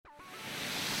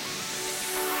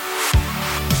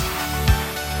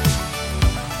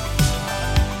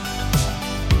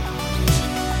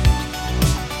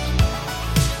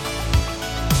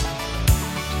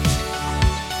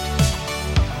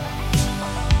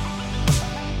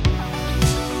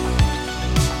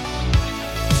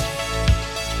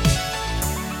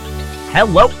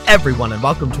Hello, everyone, and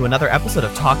welcome to another episode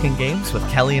of Talking Games with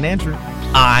Kellie and Andrew.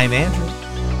 I'm Andrew.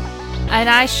 And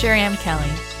I sure am Kellie.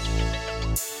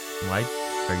 Why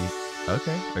are you...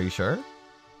 Okay, are you sure?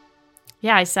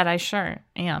 Yeah, I said I sure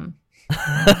am.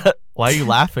 Why are you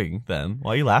laughing, then?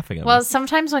 Why are you laughing at me? Well,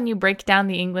 sometimes when you break down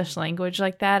the English language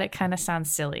like that, it kind of sounds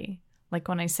silly. Like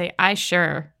when I say, I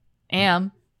sure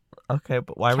am. Okay,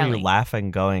 but why were Kellie. you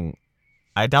laughing going...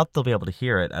 I doubt they'll be able to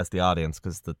hear it as the audience,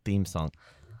 because the theme song...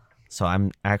 So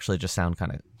I'm actually just sound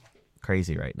kind of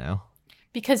crazy right now.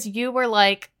 Because you were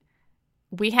like,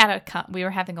 we were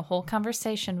having a whole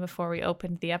conversation before we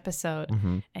opened the episode,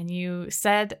 and you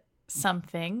said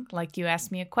something, like you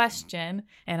asked me a question,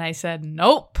 and I said,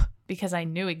 nope, because I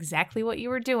knew exactly what you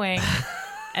were doing,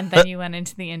 and then you went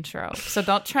into the intro. So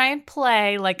don't try and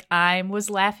play like I was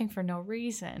laughing for no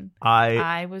reason.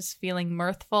 I was feeling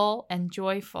mirthful and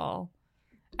joyful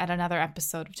at another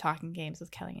episode of Talking Games with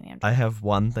Kellie and Andrew. I have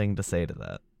one thing to say to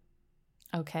that.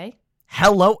 Okay.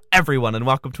 Hello, everyone, and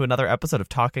welcome to another episode of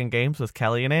Talking Games with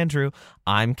Kellie and Andrew.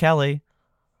 I'm Kellie.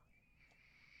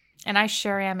 And I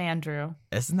sure am Andrew.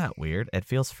 Isn't that weird? It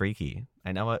feels freaky.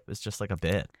 I know it was just like a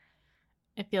bit.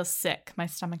 It feels sick. My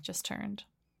stomach just turned.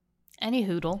 Any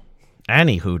hoodle.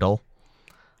 Any hoodle.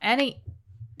 Any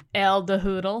Elda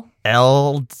hoodle.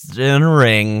 Elden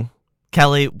Ring.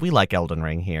 Kellie, we like Elden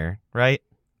Ring here, right?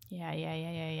 Yeah.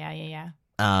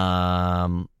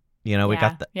 We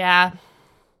got the... Yeah.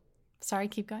 Sorry,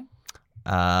 keep going.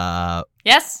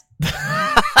 Yes?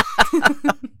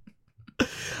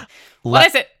 What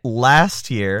is it? Last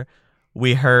year,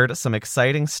 we heard some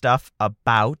exciting stuff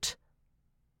about...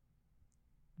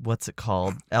 What's it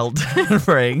called? Elden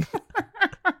Ring.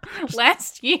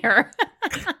 Last year?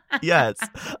 Yes.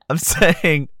 I'm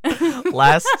saying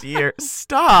last year.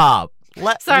 Stop.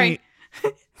 Sorry.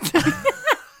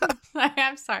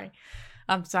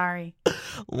 I'm sorry.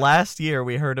 Last year,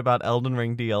 we heard about Elden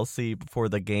Ring DLC before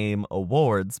the Game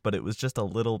Awards, but it was just a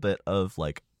little bit of,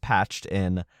 like, patched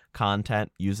in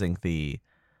content using the,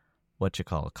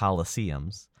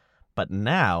 Coliseums. But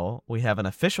now, we have an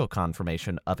official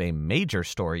confirmation of a major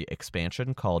story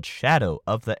expansion called Shadow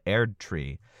of the Erd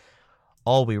Tree.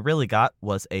 All we really got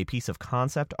was a piece of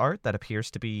concept art that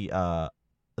appears to be,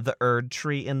 the Erd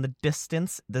Tree in the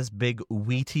distance, this big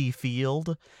wheaty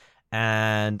field,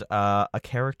 and a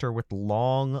character with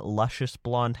long, luscious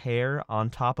blonde hair on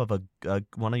top of a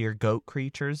one of your goat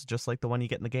creatures, just like the one you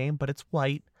get in the game, but it's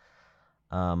white.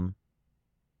 I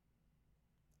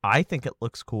think it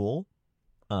looks cool.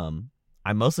 I'm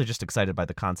mostly just excited by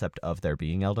the concept of there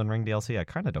being Elden Ring DLC. I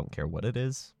kind of don't care what it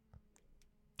is.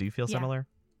 Do you feel similar?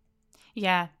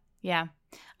 Yeah.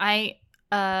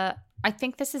 I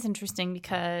think this is interesting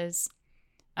because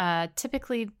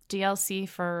typically DLC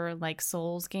for like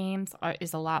Souls games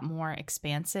is a lot more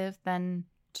expansive than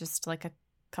just like a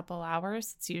couple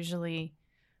hours. It's usually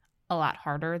a lot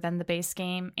harder than the base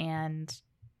game and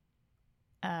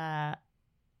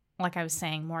like I was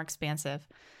saying, more expansive.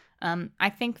 I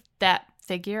think that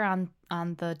figure on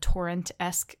the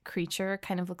torrent-esque creature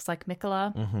kind of looks like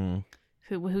Mikola,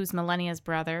 who's Millennia's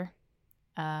brother,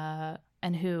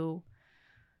 and who...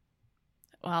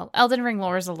 Well, Elden Ring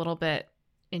lore is a little bit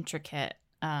intricate,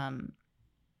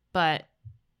 but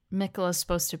Mikola's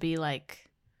supposed to be like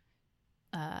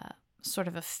sort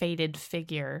of a fated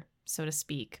figure, so to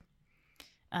speak.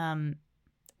 And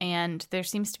there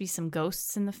seems to be some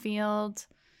ghosts in the field.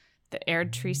 The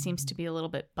Erd Tree seems to be a little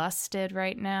bit busted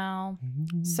right now.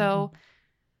 So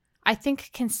I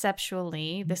think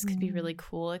conceptually this could be really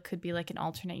cool. It could be like an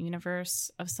alternate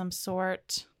universe of some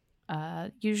sort.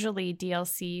 Usually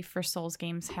DLC for Souls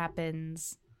games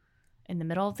happens in the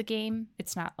middle of the game.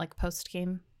 It's not like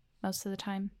post-game most of the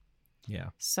time. Yeah.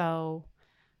 So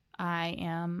I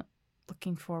am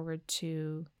looking forward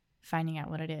to finding out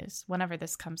what it is whenever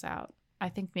this comes out. I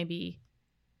think maybe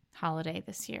holiday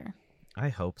this year. I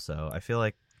hope so. I feel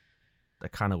like I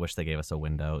kind of wish they gave us a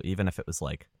window, even if it was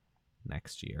like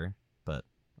next year, but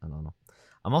I don't know.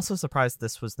 I'm also surprised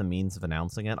this was the means of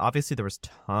announcing it. Obviously, there was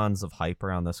tons of hype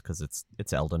around this because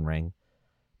it's Elden Ring.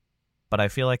 But I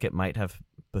feel like it might have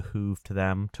behooved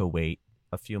them to wait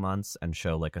a few months and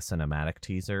show like a cinematic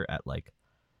teaser at like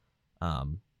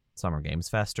Summer Games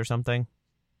Fest or something.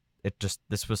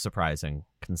 This was surprising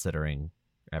considering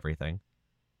everything.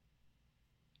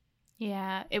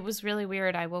 Yeah, it was really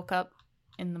weird. I woke up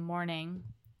in the morning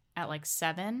at like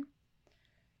 7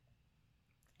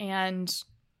 and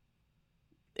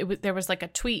there was like a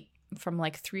tweet from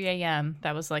like 3 a.m.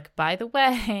 that was like, by the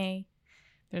way,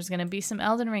 there's going to be some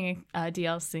Elden Ring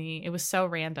DLC. It was so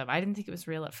random. I didn't think it was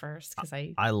real at first because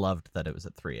I loved that it was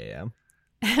at 3 a.m.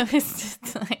 It was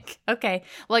just like, okay.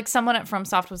 Like someone at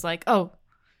FromSoft was like, oh,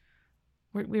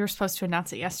 we were supposed to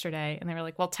announce it yesterday. And they were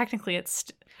like, well, technically it's...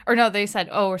 Or no, they said,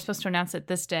 oh, we're supposed to announce it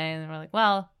this day. And they were like,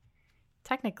 well,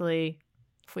 technically,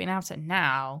 if we announce it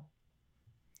now...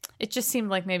 It just seemed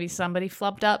like maybe somebody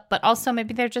flubbed up, but also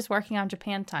maybe they're just working on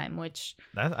Japan time, which...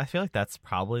 I feel like that's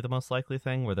probably the most likely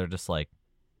thing, where they're just like,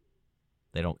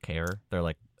 they don't care. They're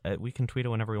like, we can tweet it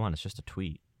whenever we want. It's just a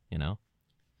tweet, you know?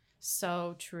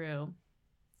 So true.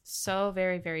 So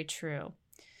very, very true.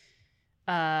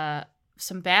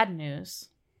 Some bad news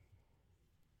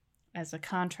as a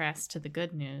contrast to the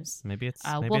good news. Maybe it's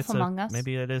Wolf Among Us.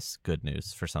 Maybe it is good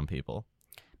news for some people.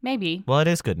 Maybe. Well, it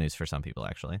is good news for some people,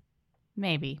 actually.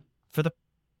 Maybe.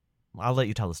 I'll let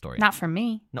you tell the story. Not for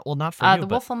me. No, well, not for you. The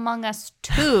Wolf Among Us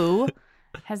 2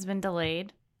 has been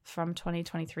delayed from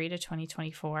 2023 to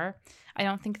 2024. I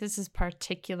don't think this is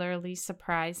particularly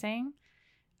surprising,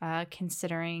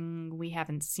 considering we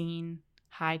haven't seen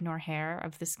hide nor hair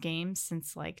of this game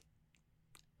since like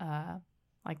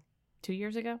 2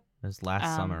 years ago. It was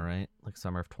last summer, right? Like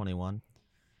summer of 21.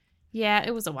 Yeah,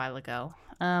 it was a while ago.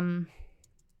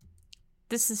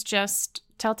 This is just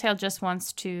Telltale just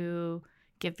wants to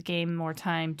give the game more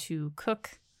time to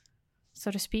cook, so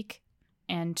to speak,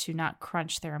 and to not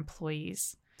crunch their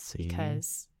employees. See?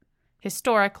 Because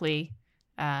historically,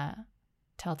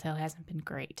 Telltale hasn't been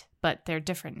great, but they're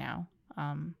different now.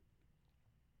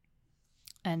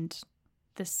 And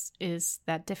this is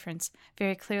that difference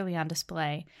very clearly on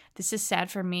display. This is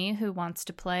sad for me, who wants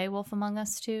to play Wolf Among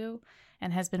Us 2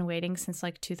 and has been waiting since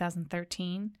like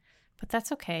 2013, but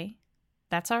that's okay.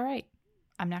 That's all right.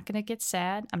 I'm not going to get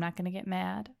sad. I'm not going to get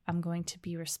mad. I'm going to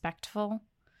be respectful.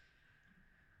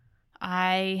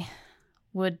 I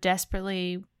would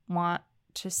desperately want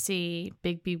to see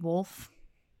Big B Wolf,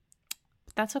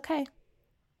 but that's okay.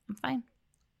 I'm fine.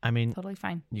 I mean, totally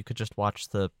fine. You could just watch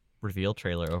the reveal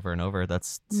trailer over and over.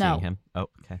 That's seeing him. Oh,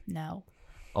 okay. No.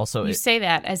 Also, you say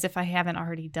that as if I haven't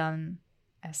already done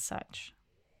as such.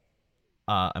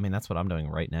 I mean, that's what I'm doing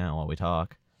right now while we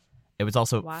talk. It was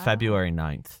also February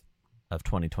 9th of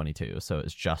 2022, so it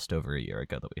was just over a year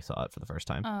ago that we saw it for the first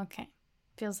time. Oh, okay.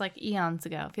 Feels like eons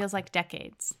ago. Feels like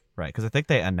decades. Right, because I think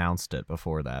they announced it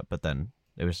before that, but then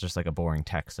it was just like a boring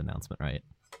text announcement, right?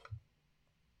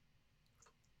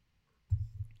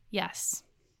 Yes.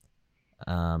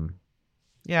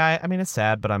 Yeah, I mean, it's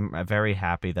sad, but I'm very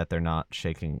happy that they're not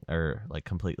shaking or like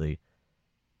completely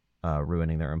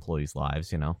ruining their employees'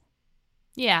 lives, you know?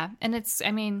 Yeah, and it's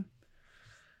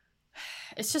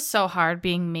just so hard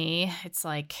being me. It's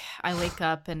like I wake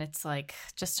up and it's like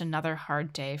just another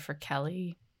hard day for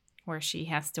Kelly, where she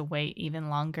has to wait even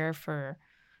longer for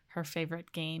her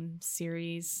favorite game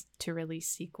series to release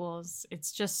sequels.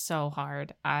 It's just so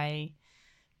hard. I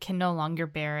can no longer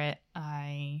bear it.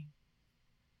 I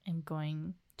am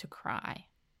going to cry.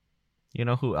 You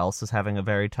know who else is having a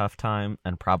very tough time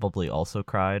and probably also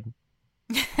cried?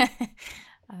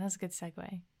 Oh, that's a good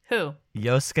segue. Who?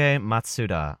 Yosuke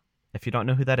Matsuda. If you don't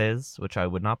know who that is, which I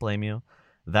would not blame you,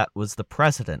 that was the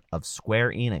president of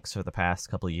Square Enix for the past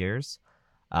couple of years.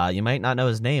 You might not know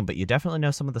his name, but you definitely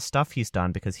know some of the stuff he's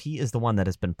done, because he is the one that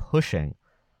has been pushing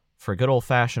for good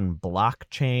old-fashioned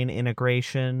blockchain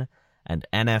integration and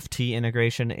NFT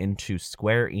integration into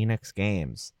Square Enix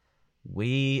games.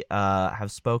 We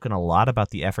have spoken a lot about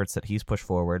the efforts that he's pushed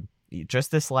forward.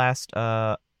 Just this last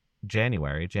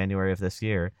January of this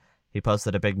year, he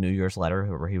posted a big New Year's letter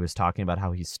where he was talking about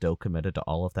how he's still committed to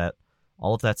all of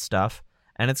that stuff.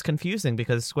 And it's confusing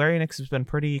because Square Enix has been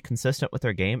pretty consistent with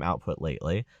their game output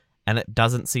lately, and it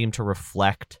doesn't seem to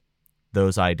reflect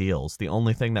those ideals. The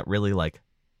only thing that really, like,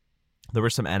 there were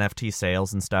some NFT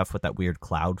sales and stuff with that weird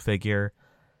cloud figure.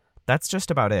 That's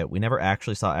just about it. We never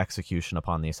actually saw execution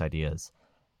upon these ideas.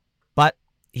 But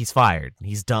he's fired.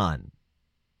 He's done.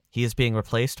 He is being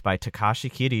replaced by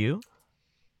Takashi Kiryu.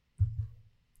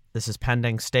 This is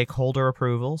pending stakeholder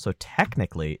approval, so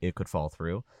technically it could fall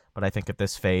through. But I think at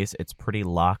this phase, it's pretty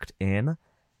locked in.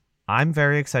 I'm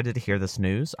very excited to hear this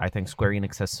news. I think Square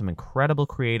Enix has some incredible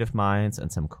creative minds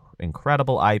and some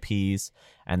incredible IPs,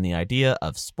 and the idea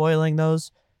of spoiling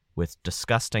those with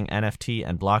disgusting NFT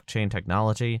and blockchain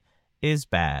technology is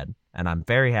bad. And I'm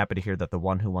very happy to hear that the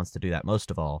one who wants to do that most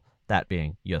of all, that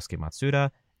being Yosuke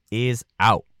Matsuda, is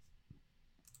out.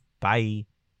 Bye.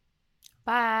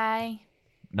 Bye.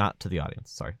 Not to the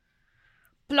audience, sorry.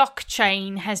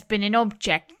 Blockchain has been an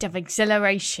object of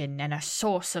exhilaration and a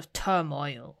source of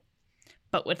turmoil.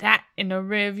 But with that in the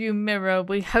rearview mirror,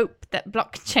 we hope that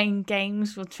blockchain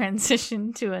games will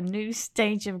transition to a new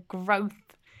stage of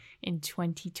growth in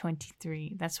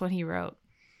 2023. That's what he wrote.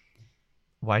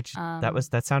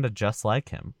 That sounded just like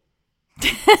him.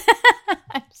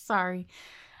 I'm sorry.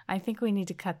 I think we need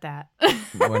to cut that.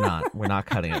 We're not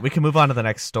cutting it. We can move on to the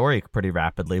next story pretty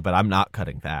rapidly, but I'm not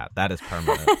cutting that. That is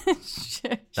permanent.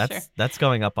 That's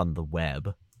going up on the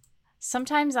web.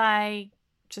 Sometimes I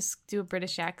just do a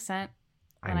British accent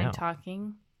when I'm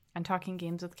talking. I'm talking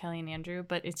games with Kellie and Andrew,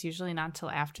 but it's usually not until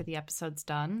after the episode's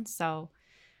done. So,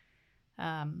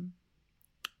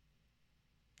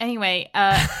 anyway,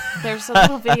 there's a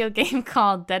little video game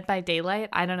called Dead by Daylight.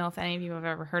 I don't know if any of you have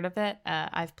ever heard of it.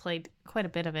 I've played quite a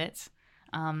bit of it.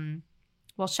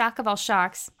 Well, shock of all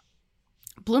shocks,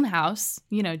 Blumhouse,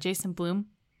 Jason Blum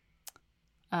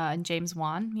and James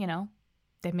Wan,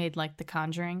 they made like The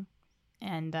Conjuring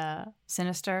and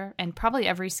Sinister and probably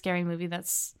every scary movie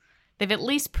they've at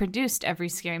least produced every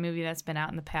scary movie that's been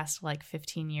out in the past like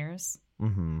 15 years.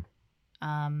 Mm-hmm.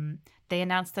 They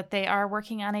announced that they are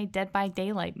working on a Dead by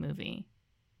Daylight movie.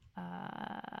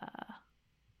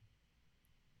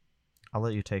 I'll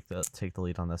let you take the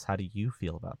lead on this. How do you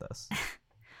feel about this?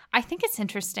 I think it's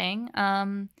interesting.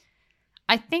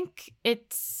 I think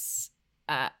it's.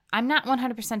 I'm not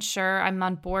 100% sure I'm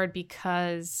on board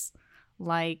because,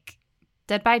 like,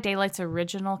 Dead by Daylight's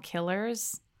original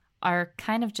killers are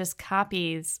kind of just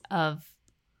copies of,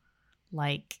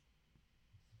 like,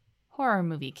 horror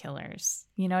movie killers.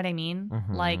 You know what I mean?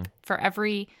 Mm-hmm. Like, for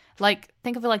every, like,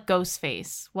 think of it like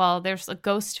Ghostface. Well, there's a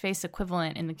Ghostface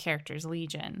equivalent in the characters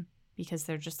Legion because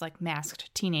they're just, like,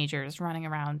 masked teenagers running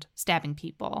around stabbing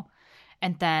people.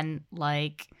 And then,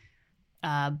 like,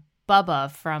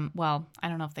 Bubba from, well, I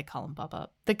don't know if they call him Bubba.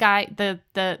 The guy,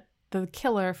 the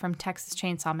killer from Texas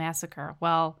Chainsaw Massacre.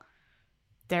 Well,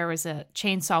 there was a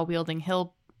chainsaw-wielding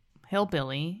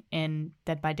hillbilly in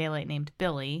Dead by Daylight named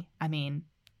Billy. I mean,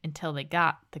 until they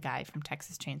got the guy from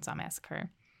Texas Chainsaw Massacre.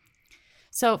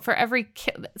 So for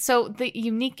so the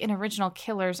unique and original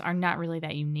killers are not really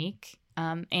that unique.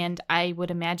 And I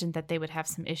would imagine that they would have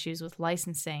some issues with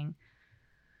licensing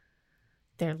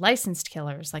their licensed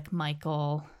killers like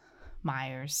Michael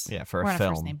Myers. Yeah, for We're a on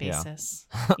film. a first name basis.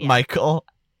 Yeah. Michael.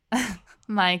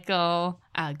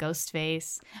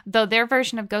 Ghostface. Though their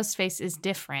version of Ghostface is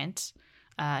different.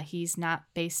 He's not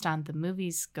based on the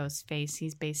movie's Ghostface.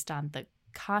 He's based on the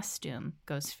costume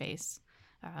Ghostface,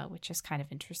 which is kind of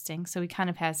interesting. So he kind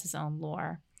of has his own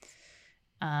lore.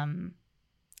 I'm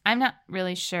not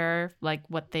really sure like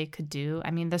what they could do.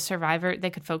 I mean, they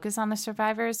could focus on the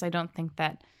survivors. I don't think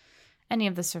that any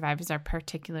of the survivors are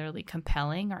particularly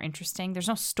compelling or interesting. There's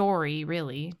no story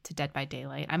really to Dead by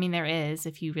Daylight. I mean, there is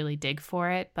if you really dig for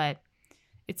it, but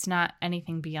it's not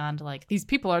anything beyond like these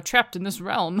people are trapped in this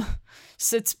realm.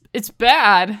 So it's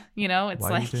bad, It's Why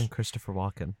like are you doing Christopher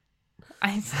Walken?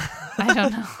 I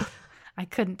don't know. I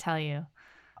couldn't tell you.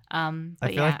 I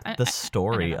feel like the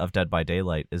story of Dead by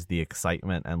Daylight is the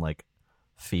excitement and like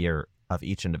fear of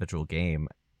each individual game,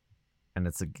 and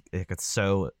it's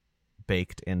so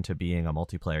baked into being a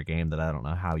multiplayer game that I don't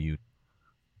know how you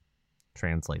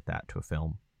translate that to a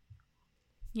film.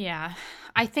 Yeah,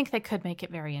 I think they could make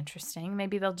it very interesting.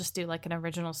 Maybe they'll just do like an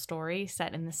original story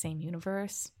set in the same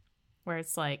universe where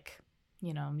it's like,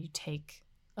 you take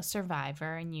a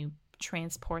survivor and you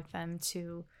transport them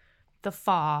to the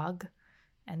fog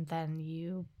and then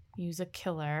you use a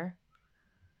killer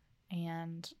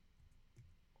and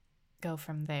go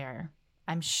from there.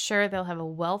 I'm sure they'll have a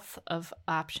wealth of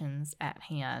options at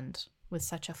hand with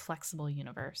such a flexible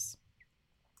universe.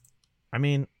 I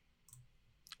mean,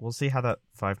 we'll see how that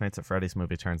Five Nights at Freddy's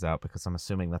movie turns out because I'm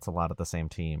assuming that's a lot of the same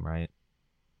team, right?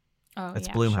 Oh, it's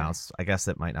yeah, Blumhouse. Sure. I guess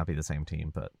it might not be the same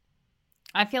team, but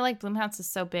I feel like Blumhouse is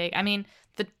so big. I mean,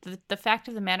 the fact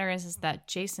of the matter is that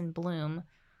Jason Blum,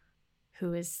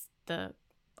 who is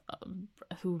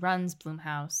who runs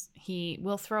Blumhouse, he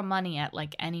will throw money at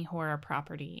like any horror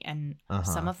property, and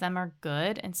some of them are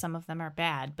good and some of them are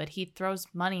bad, but he throws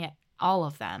money at all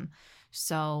of them.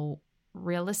 So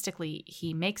realistically,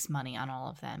 he makes money on all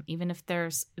of them, even if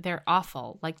they're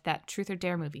awful, like that Truth or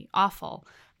Dare movie, awful.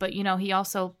 But he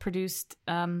also produced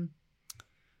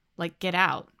like Get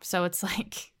Out, so it's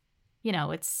like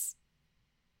it's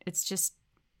just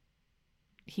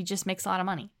he just makes a lot of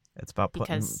money. It's about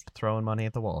throwing money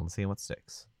at the wall and seeing what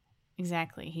sticks.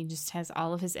 Exactly. He just has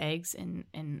all of his eggs in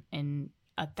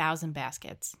 1,000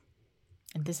 baskets.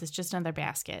 And this is just another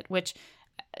basket, which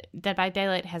Dead by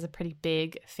Daylight has a pretty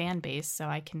big fan base, so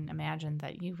I can imagine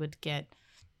that you would get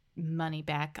money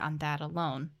back on that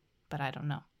alone. But I don't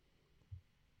know.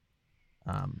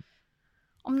 I'm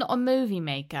not a movie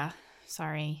maker.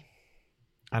 Sorry.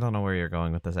 I don't know where you're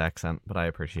going with this accent, but I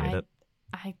appreciate it.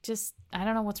 I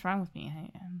don't know what's wrong with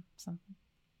me.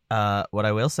 What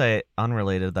I will say,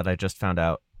 unrelated, that I just found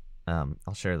out,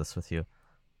 I'll share this with you.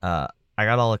 I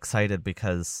got all excited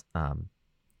because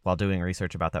while doing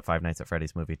research about that Five Nights at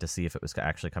Freddy's movie to see if it was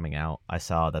actually coming out, I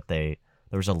saw that there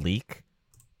was a leak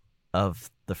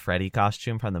of the Freddy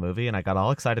costume from the movie, and I got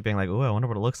all excited being like, ooh, I wonder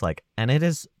what it looks like. And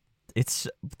this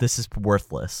is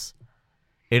worthless.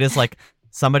 It is like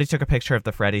somebody took a picture of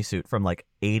the Freddy suit from like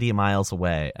 80 miles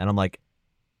away, and I'm like,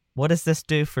 what does this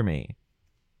do for me?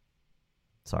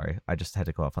 Sorry, I just had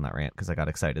to go off on that rant because I got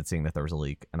excited seeing that there was a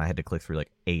leak, and I had to click through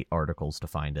like 8 articles to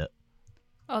find it.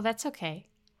 Oh, that's okay.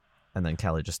 And then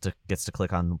Kelly just gets to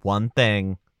click on one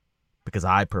thing because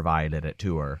I provided it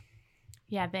to her.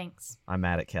 Yeah, thanks. I'm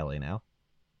mad at Kelly now.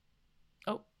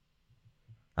 Oh.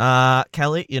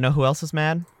 Kelly, you know who else is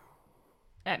mad?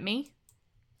 At me?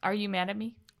 Are you mad at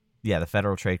me? Yeah, the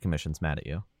Federal Trade Commission's mad at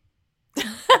you.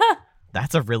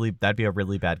 That'd be a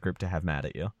really bad group to have mad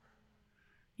at you.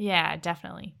 Yeah,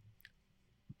 definitely.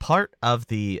 Part of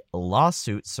the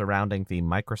lawsuit surrounding the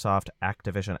Microsoft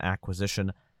Activision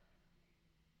acquisition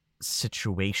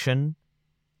situation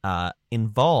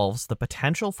involves the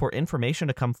potential for information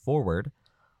to come forward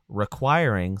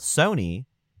requiring Sony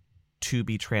to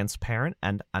be transparent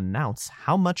and announce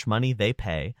how much money they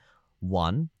pay,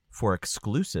 1, for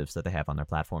exclusives that they have on their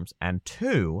platforms, and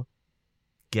 2,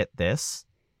 get this,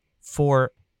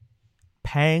 for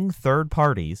paying third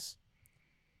parties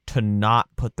to not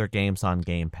put their games on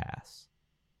Game Pass.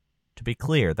 To be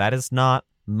clear, that is not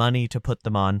money to put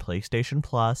them on PlayStation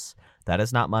Plus. That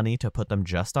is not money to put them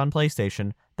just on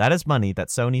PlayStation. That is money that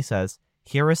Sony says,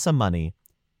 here is some money,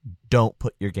 don't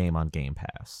put your game on Game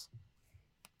Pass.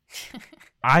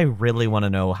 I really want to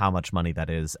know how much money that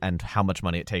is and how much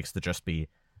money it takes to just be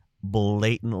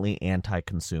blatantly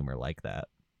anti-consumer like that.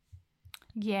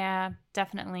 Yeah,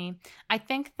 definitely. I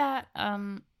think that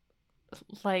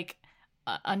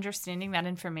understanding that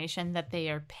information that they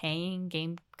are paying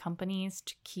game companies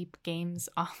to keep games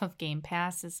off of Game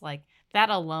Pass is like, that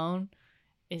alone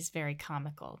is very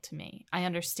comical to me. I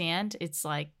understand it's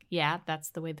like, yeah, that's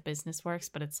the way the business works,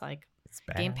 but it's like, It's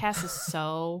bad. Game Pass is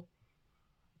so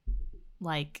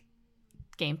like,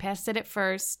 Game Pass did it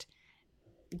first.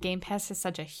 Game Pass has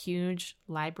such a huge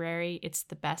library. It's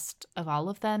the best of all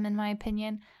of them, in my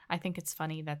opinion. I think it's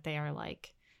funny that they are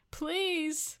like,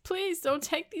 please don't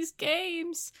take these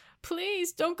games.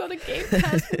 Please don't go to Game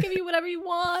Pass. We'll give you whatever you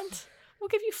want. We'll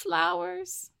give you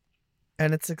flowers.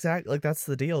 And it's exactly like, that's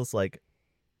the deal. Is like,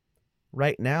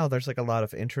 right now there's like a lot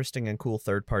of interesting and cool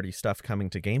third-party stuff coming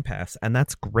to Game Pass, and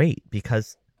that's great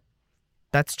because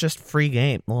that's just free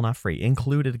game. Well, not free,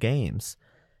 included games.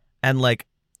 And like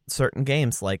certain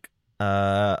games like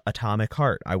Atomic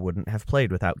Heart, I wouldn't have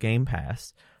played without Game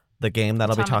Pass. The game that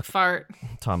I'll be talking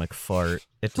Atomic Fart.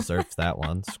 It deserves that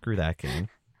one. Screw that game.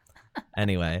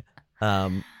 Anyway,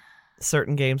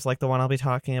 certain games like the one I'll be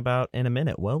talking about in a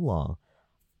minute, Wo Long.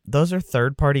 Those are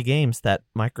third-party games that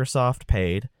Microsoft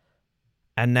paid.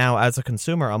 And now as a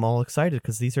consumer, I'm all excited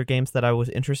because these are games that I was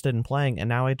interested in playing, and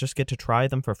now I just get to try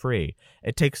them for free.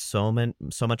 It takes so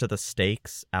much of the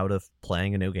stakes out of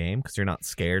playing a new game because you're not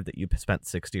scared that you spent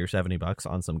 $60 or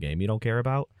 $70 on some game you don't care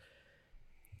about.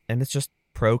 And it's just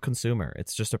pro-consumer.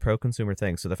 It's just a pro-consumer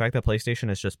thing. So the fact that PlayStation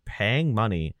is just paying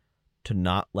money to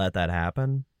not let that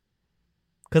happen,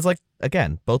 because like,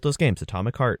 again, both those games,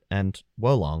 Atomic Heart and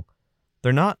Wo Long,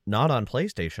 they're not on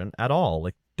PlayStation at all.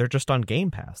 Like, they're just on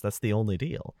Game Pass. That's the only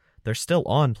deal. They're still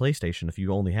on PlayStation if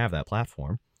you only have that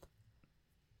platform.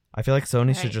 I feel like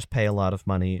Sony should just pay a lot of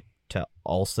money to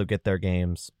also get their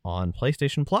games on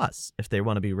PlayStation Plus if they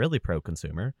want to be really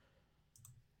pro-consumer.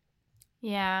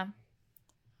 Yeah.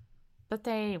 But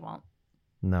they won't.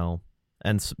 No.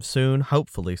 And soon,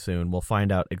 hopefully soon, we'll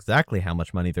find out exactly how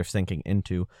much money they're sinking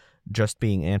into just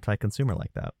being anti-consumer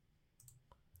like that.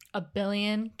 $1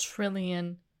 billion,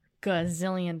 trillion,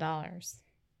 gazillion dollars.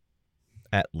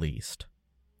 At least.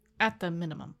 At the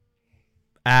minimum.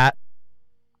 At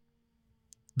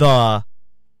the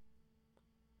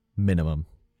minimum.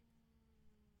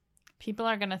 People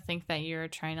are going to think that you're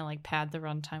trying to like pad the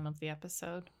runtime of the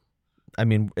episode. I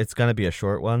mean, it's going to be a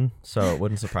short one, so it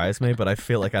wouldn't surprise me, but I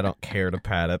feel like I don't care to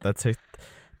pad it.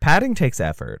 Padding takes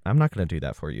effort. I'm not going to do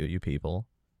that for you people.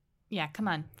 Yeah, come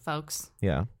on, folks.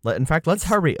 Yeah. In fact, let's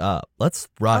hurry up. Let's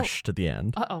rush to the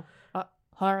end. Uh-oh.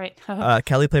 All right.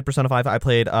 Kelly played Persona 5. I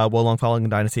played Wo Long Fallen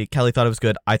Dynasty. Kelly thought it was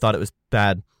good. I thought it was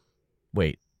bad.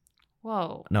 Wait.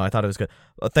 Whoa. No, I thought it was good.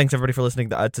 Thanks, everybody, for listening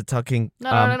to Talking.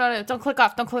 No. Don't click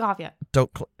off. Don't click off yet.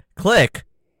 Don't click.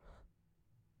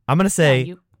 I'm going to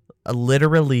say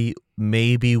literally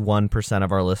maybe 1%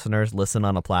 of our listeners listen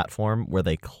on a platform where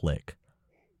they click.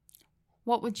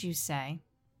 What would you say?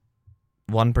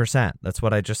 1%. That's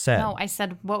what I just said. No, I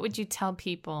said, what would you tell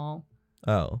people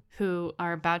Oh. who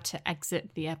are about to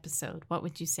exit the episode, what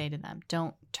would you say to them?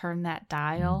 Don't turn that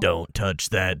dial. Don't touch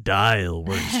that dial.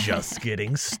 We're just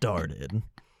getting started.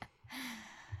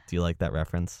 Do you like that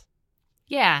reference?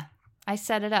 Yeah, I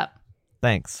set it up.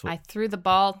 Thanks. I threw the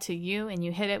ball to you and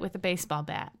you hit it with a baseball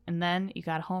bat. And then you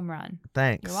got a home run.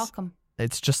 Thanks. You're welcome.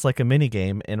 It's just like a mini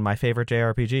game in my favorite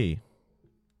JRPG.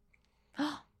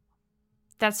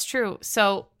 That's true.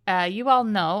 So you all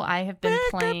know I have been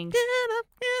playing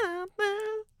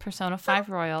Persona 5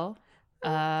 Royal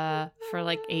for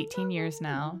like 18 years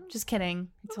now. Just kidding.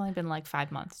 It's only been like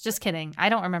 5 months. Just kidding. I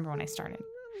don't remember when I started.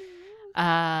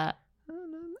 But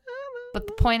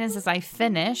the point is I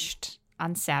finished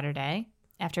on Saturday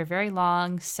after a very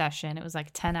long session. It was like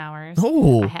 10 hours.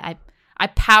 Oh. I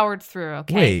powered through.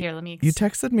 Okay, wait, here, let me. You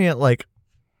texted me at like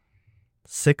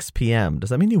 6 p.m.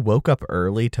 Does that mean you woke up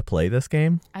early to play this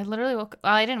game? I literally woke.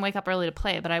 Well, I didn't wake up early to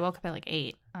play it, but I woke up at like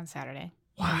 8 on Saturday,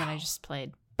 and then I just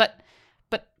played. But,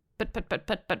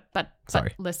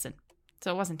 Sorry. Listen,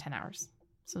 so it wasn't 10 hours,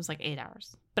 so it was like 8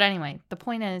 hours. But anyway, the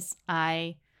point is,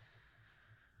 I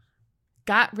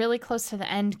got really close to the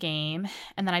end game,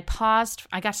 and then I paused.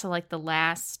 I got to like the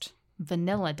last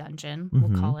vanilla dungeon,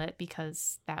 we'll call it,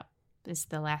 because that is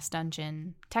the last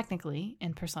dungeon technically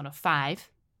in Persona 5,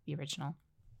 the original.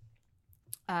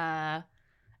 And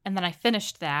then I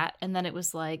finished that, and then it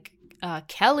was like,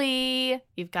 Kelly,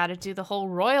 you've got to do the whole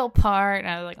royal part. And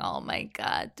I was like, oh my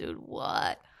God, dude,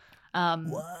 what?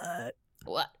 What?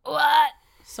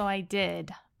 So I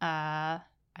did. I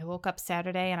woke up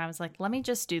Saturday and I was like, let me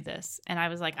just do this. And I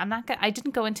was like, I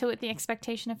didn't go into it with the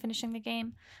expectation of finishing the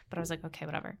game, but I was like, okay,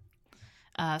 whatever.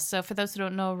 So for those who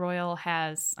don't know, Royal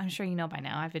has, I'm sure you know by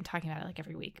now, I've been talking about it like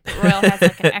every week, but Royal has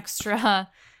like an extra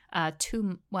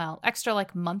extra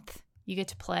like month you get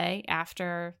to play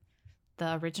after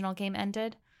the original game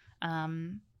ended.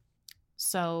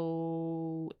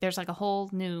 So there's like a whole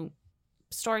new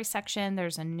story section.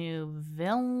 There's a new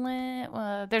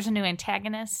villain. There's a new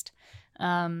antagonist.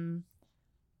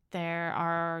 There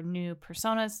are new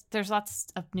personas. There's lots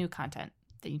of new content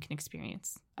that you can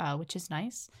experience, which is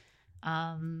nice.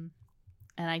 And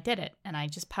I did it, and I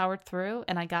just powered through,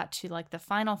 and I got to like the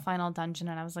final dungeon,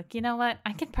 and I was like, you know what?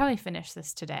 I could probably finish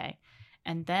this today.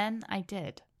 And then I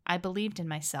did. I believed in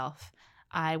myself.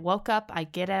 I woke up, I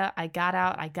got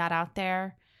out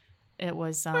there. It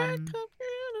was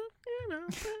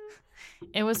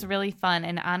it was really fun.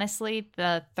 And honestly,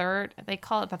 they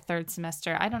call it the third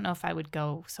semester. I don't know if I would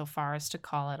go so far as to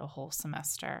call it a whole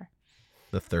semester.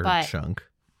 The third chunk.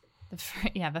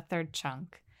 The third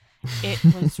chunk. It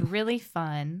was really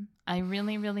fun. I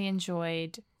really, really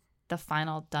enjoyed the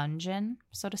final dungeon,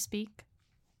 so to speak.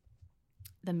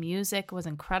 The music was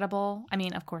incredible. I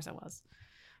mean, of course it was.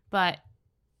 But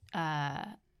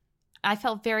I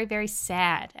felt very, very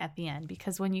sad at the end,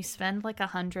 because when you spend like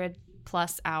 100+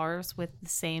 hours with the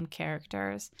same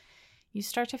characters, you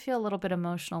start to feel a little bit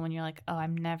emotional when you're like, oh,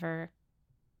 I'm never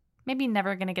going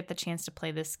to get the chance to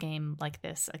play this game like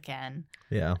this again.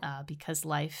 Yeah. Because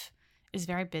life is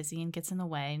very busy and gets in the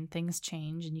way, and things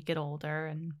change and you get older,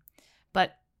 and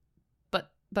but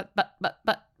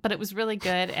it was really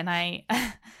good. And I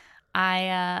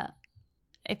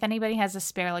if anybody has a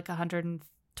spare like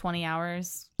 120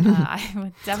 hours, I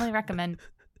would definitely recommend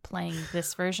playing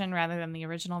this version rather than the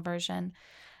original version.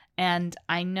 And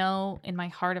I know in my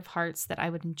heart of hearts that I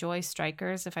would enjoy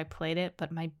Strikers if I played it,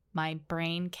 but my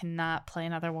brain cannot play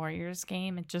another Warriors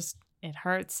game. It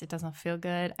hurts. It doesn't feel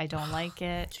good. I don't like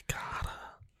it. You gotta.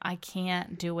 I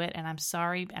can't do it, and I'm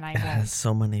sorry, and I won't. It has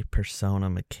so many Persona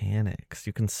mechanics.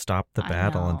 You can stop the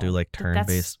battle and do like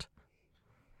turn-based.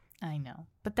 I know.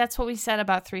 But that's what we said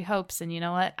about Three Hopes, and you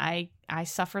know what? I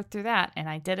suffered through that, and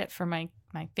I did it for my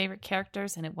favorite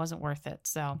characters, and it wasn't worth it.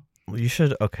 So you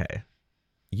should. Okay,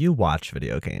 you watch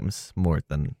video games more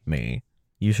than me.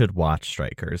 You should watch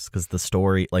Strikers, because the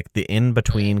story, like the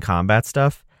in-between combat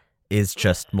stuff, is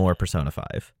just more Persona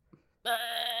 5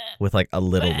 with like a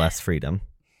little less freedom.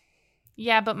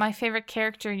 Yeah, but my favorite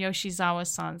character,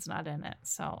 Yoshizawa-san's not in it,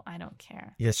 so I don't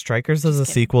care. Yeah, Strikers is a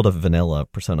sequel to vanilla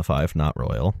Persona 5, not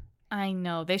Royal. I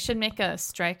know. They should make a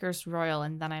Strikers Royal,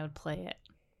 and then I would play it.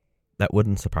 That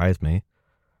wouldn't surprise me.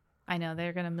 I know.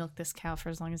 They're going to milk this cow for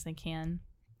as long as they can.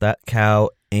 That cow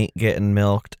ain't getting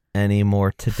milked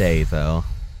anymore today, though.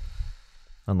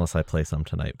 Unless I play some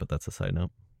tonight, but that's a side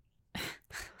note.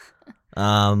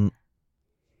 Am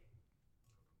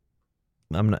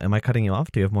I cutting you off?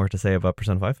 Do you have more to say about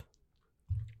Persona 5?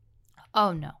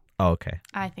 Oh, no. Oh, okay.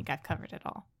 I think I've covered it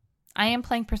all. I am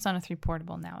playing Persona 3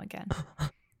 Portable now again.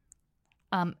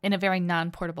 in a very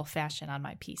non-portable fashion on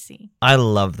my PC. I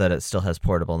love that it still has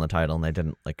portable in the title, and they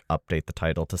didn't like update the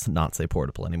title to not say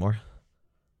portable anymore.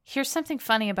 Here's something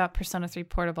funny about Persona 3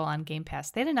 Portable on Game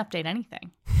Pass. They didn't update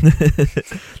anything.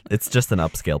 It's just an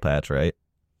upscale patch, right?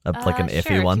 Like an iffy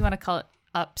sure, one. If you want to call it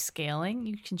upscaling,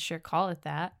 you can sure call it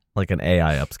that. Like an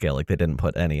AI upscale. Like they didn't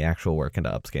put any actual work into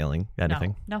upscaling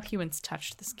anything. No humans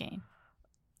touched this game.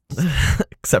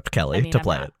 Except Kelly to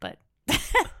play it. But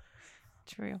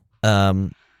true.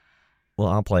 Well,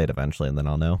 I'll play it eventually and then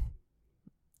I'll know.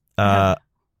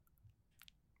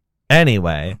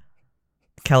 Anyway,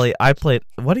 Kelly, I played.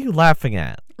 What are you laughing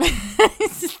at?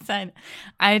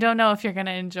 I don't know if you're going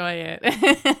to enjoy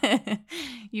it.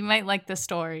 You might like the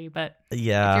story, but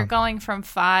yeah, if you're going from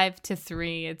 5 to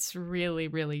 3, it's really,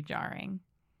 really jarring.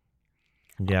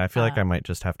 Yeah, I feel like I might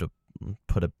just have to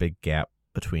put a big gap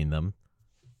between them.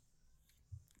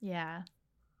 Yeah.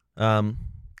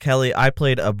 Kelly, I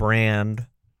played a brand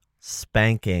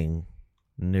spanking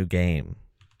new game.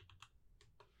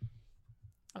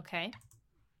 Okay.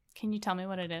 Can you tell me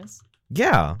what it is?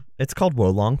 Yeah, it's called Wo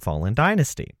Long Fallen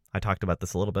Dynasty. I talked about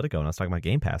this a little bit ago when I was talking about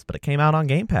Game Pass, but it came out on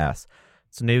Game Pass.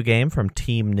 It's a new game from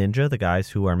Team Ninja, the guys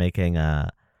who are making,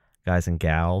 guys and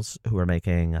gals who are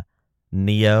making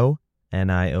Nioh,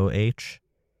 Nioh,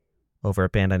 over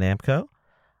at Bandai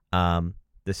Namco.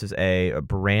 This is a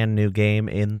brand new game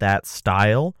in that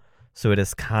style, so it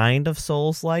is kind of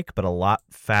Souls-like, but a lot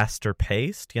faster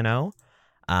paced, you know?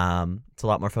 It's a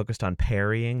lot more focused on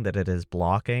parrying than it is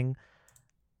blocking.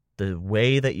 The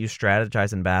way that you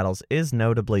strategize in battles is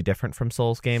notably different from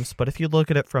Souls games, but if you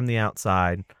look at it from the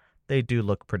outside, they do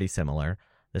look pretty similar.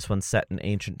 This one's set in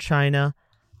ancient China.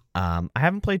 I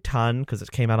haven't played ton because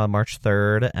it came out on March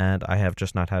 3rd, and I have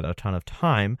just not had a ton of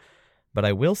time, but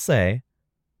I will say,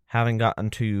 having gotten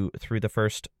through the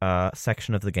first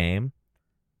section of the game,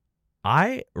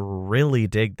 I really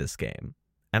dig this game.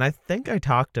 And I think I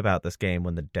talked about this game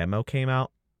when the demo came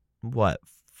out,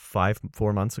 5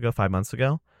 months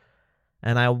ago?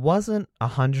 And I wasn't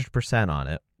 100% on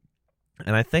it.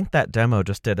 And I think that demo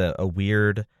just did a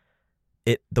weird...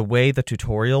 The way the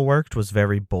tutorial worked was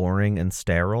very boring and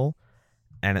sterile,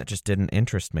 and it just didn't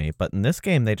interest me. But in this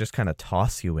game, they just kind of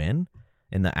toss you in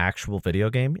the actual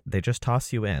video game. They just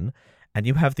toss you in, and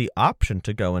you have the option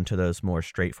to go into those more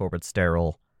straightforward,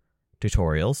 sterile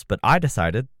tutorials. But I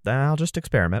decided that I'll just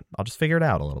experiment. I'll just figure it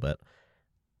out a little bit.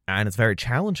 And it's very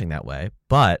challenging that way,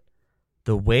 but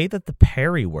the way that the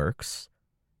parry works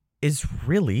is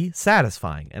really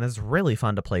satisfying and is really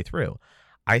fun to play through.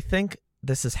 I think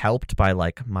this is helped by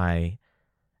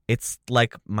it's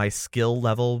like my skill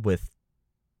level with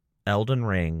Elden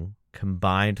Ring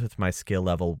combined with my skill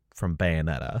level from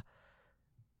Bayonetta.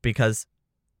 Because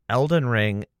Elden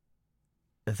Ring,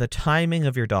 the timing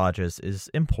of your dodges is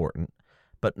important,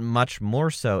 but much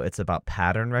more so it's about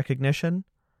pattern recognition.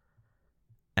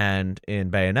 And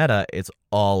in Bayonetta, it's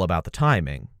all about the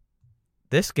timing.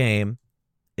 This game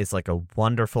is like a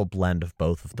wonderful blend of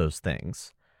both of those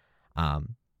things.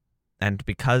 And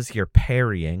because you're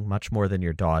parrying much more than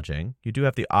you're dodging, you do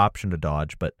have the option to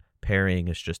dodge, but parrying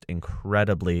is just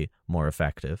incredibly more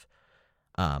effective.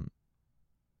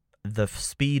 The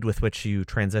speed with which you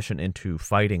transition into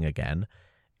fighting again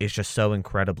is just so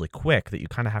incredibly quick that you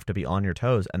kind of have to be on your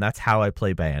toes. And that's how I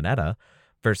play Bayonetta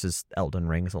versus Elden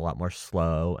Ring is a lot more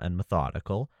slow and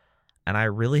methodical. And I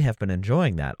really have been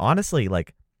enjoying that. Honestly,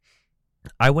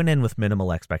 I went in with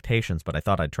minimal expectations, but I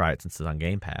thought I'd try it since it's on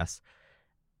Game Pass.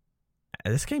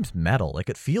 This game's metal.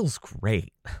 It feels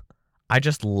great. I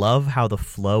just love how the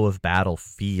flow of battle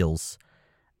feels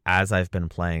as I've been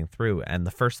playing through. And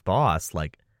the first boss,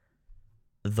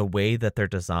 the way that they're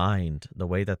designed, the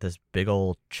way that this big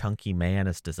old chunky man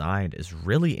is designed is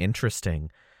really interesting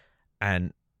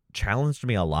and challenged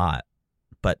me a lot.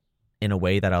 But in a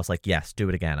way that I was like, yes, do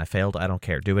it again. I failed. I don't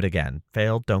care. Do it again.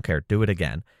 Failed. Don't care. Do it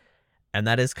again. And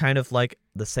that is kind of like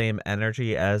the same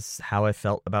energy as how I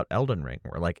felt about Elden Ring,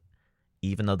 where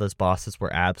even though those bosses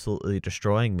were absolutely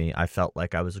destroying me, I felt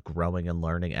like I was growing and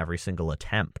learning every single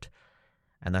attempt.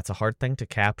 And that's a hard thing to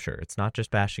capture. It's not just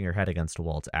bashing your head against a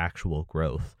wall, it's actual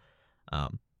growth.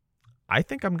 I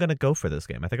think I'm going to go for this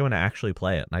game. I think I'm going to actually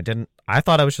play it. And I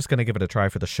thought I was just going to give it a try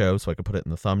for the show so I could put it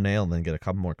in the thumbnail and then get a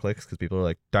couple more clicks because people are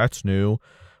like, that's new.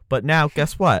 But now,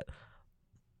 guess what?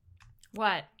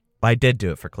 What? I did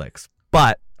do it for clicks,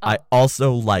 but I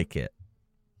also like it.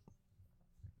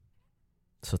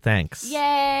 So thanks.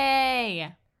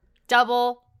 Yay!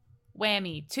 Double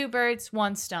whammy. 2 birds,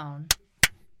 1 stone.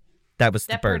 That was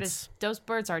the birds. Those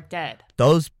birds are dead.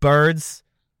 Those birds.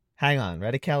 Hang on.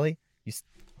 Ready, Kelly?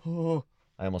 I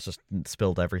almost just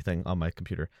spilled everything on my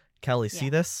computer. Kelly, see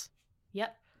this?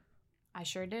 Yep. I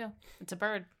sure do. It's a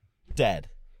bird. Dead.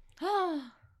 But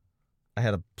I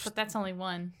had a. that's only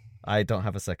one. I don't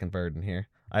have a second bird in here.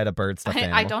 I had a bird stuffed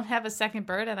animal. I don't have a second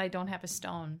bird, and I don't have a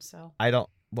stone. So I don't.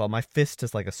 Well, my fist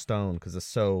is like a stone because it's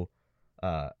so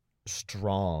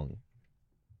strong.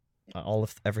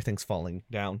 Everything's falling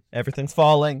down. Everything's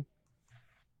falling.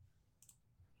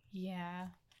 Yeah,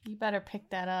 you better pick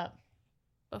that up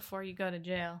before you go to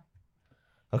jail.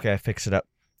 Okay, I fixed it up.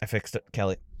 I fixed it,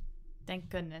 Kelly. Thank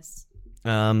goodness.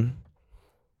 Well,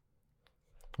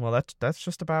 that's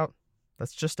just about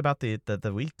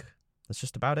the week. That's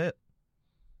just about it.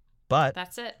 But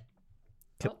That's it.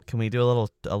 Can we do a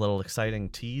little exciting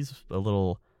tease, a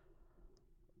little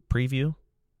preview?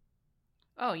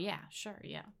 Oh yeah, sure,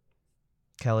 yeah.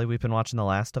 Kelly, we've been watching The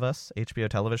Last of Us HBO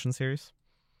television series.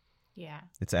 Yeah.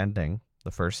 It's ending.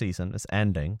 The first season is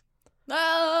ending.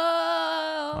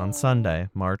 Oh! On Sunday,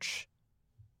 March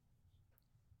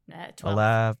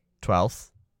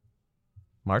 12th.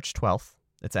 March 12th.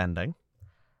 It's ending.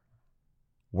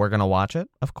 We're going to watch it,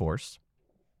 of course.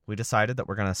 We decided that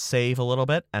we're going to save a little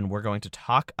bit, and we're going to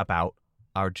talk about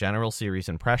our general series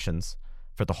impressions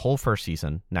for the whole first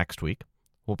season next week.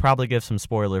 We'll probably give some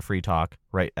spoiler-free talk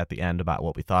right at the end about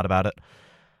what we thought about it.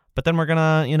 But then we're going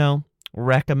to,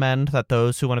 recommend that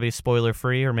those who want to be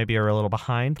spoiler-free or maybe are a little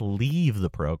behind leave the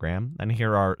program and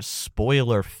hear our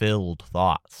spoiler-filled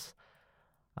thoughts.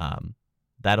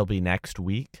 That'll be next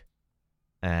week.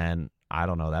 And I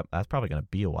don't know, that's probably going to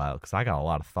be a while because I got a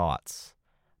lot of thoughts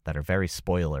that are very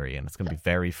spoilery, and it's going to be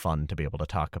very fun to be able to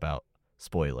talk about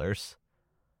spoilers.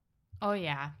 Oh,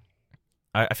 yeah.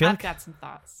 I feel I've got some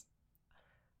thoughts.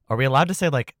 Are we allowed to say,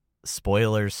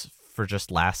 spoilers for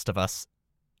just Last of Us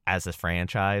as a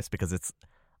franchise? Because it's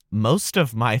most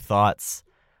of my thoughts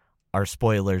are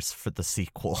spoilers for the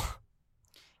sequel.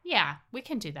 Yeah, we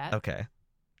can do that. Okay.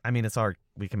 I mean,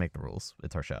 we can make the rules.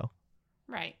 It's our show.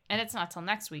 Right. And it's not till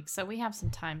next week, so we have some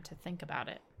time to think about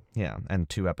it. Yeah, and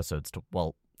 2 episodes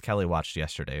Kelly watched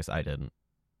yesterday's. I didn't.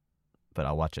 But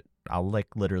I'll watch it. I'll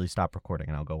literally stop recording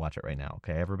and I'll go watch it right now.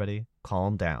 Okay, everybody?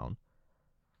 Calm down.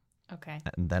 Okay.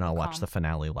 And then I'll watch the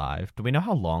finale live. Do we know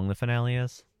how long the finale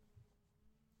is?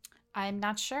 I'm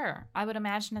not sure. I would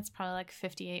imagine it's probably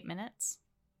 58 minutes.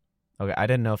 Okay, I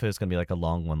didn't know if it was going to be a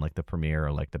long one like the premiere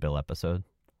or the Bill episode.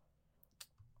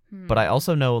 But I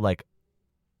also know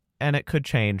and it could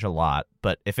change a lot,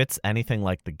 but if it's anything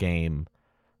like the game,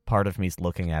 part of me's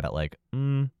looking at it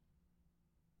I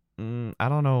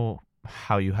don't know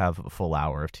how you have a full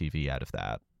hour of TV out of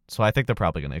that. So I think they're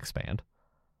probably going to expand.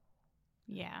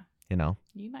 Yeah.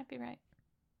 You might be right.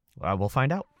 We'll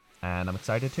find out. And I'm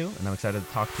excited to. And I'm excited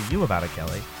to talk to you about it,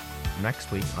 Kelly,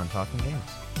 next week on Talking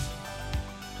Games.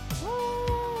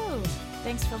 Woo!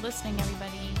 Thanks for listening,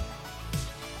 everybody.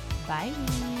 Bye.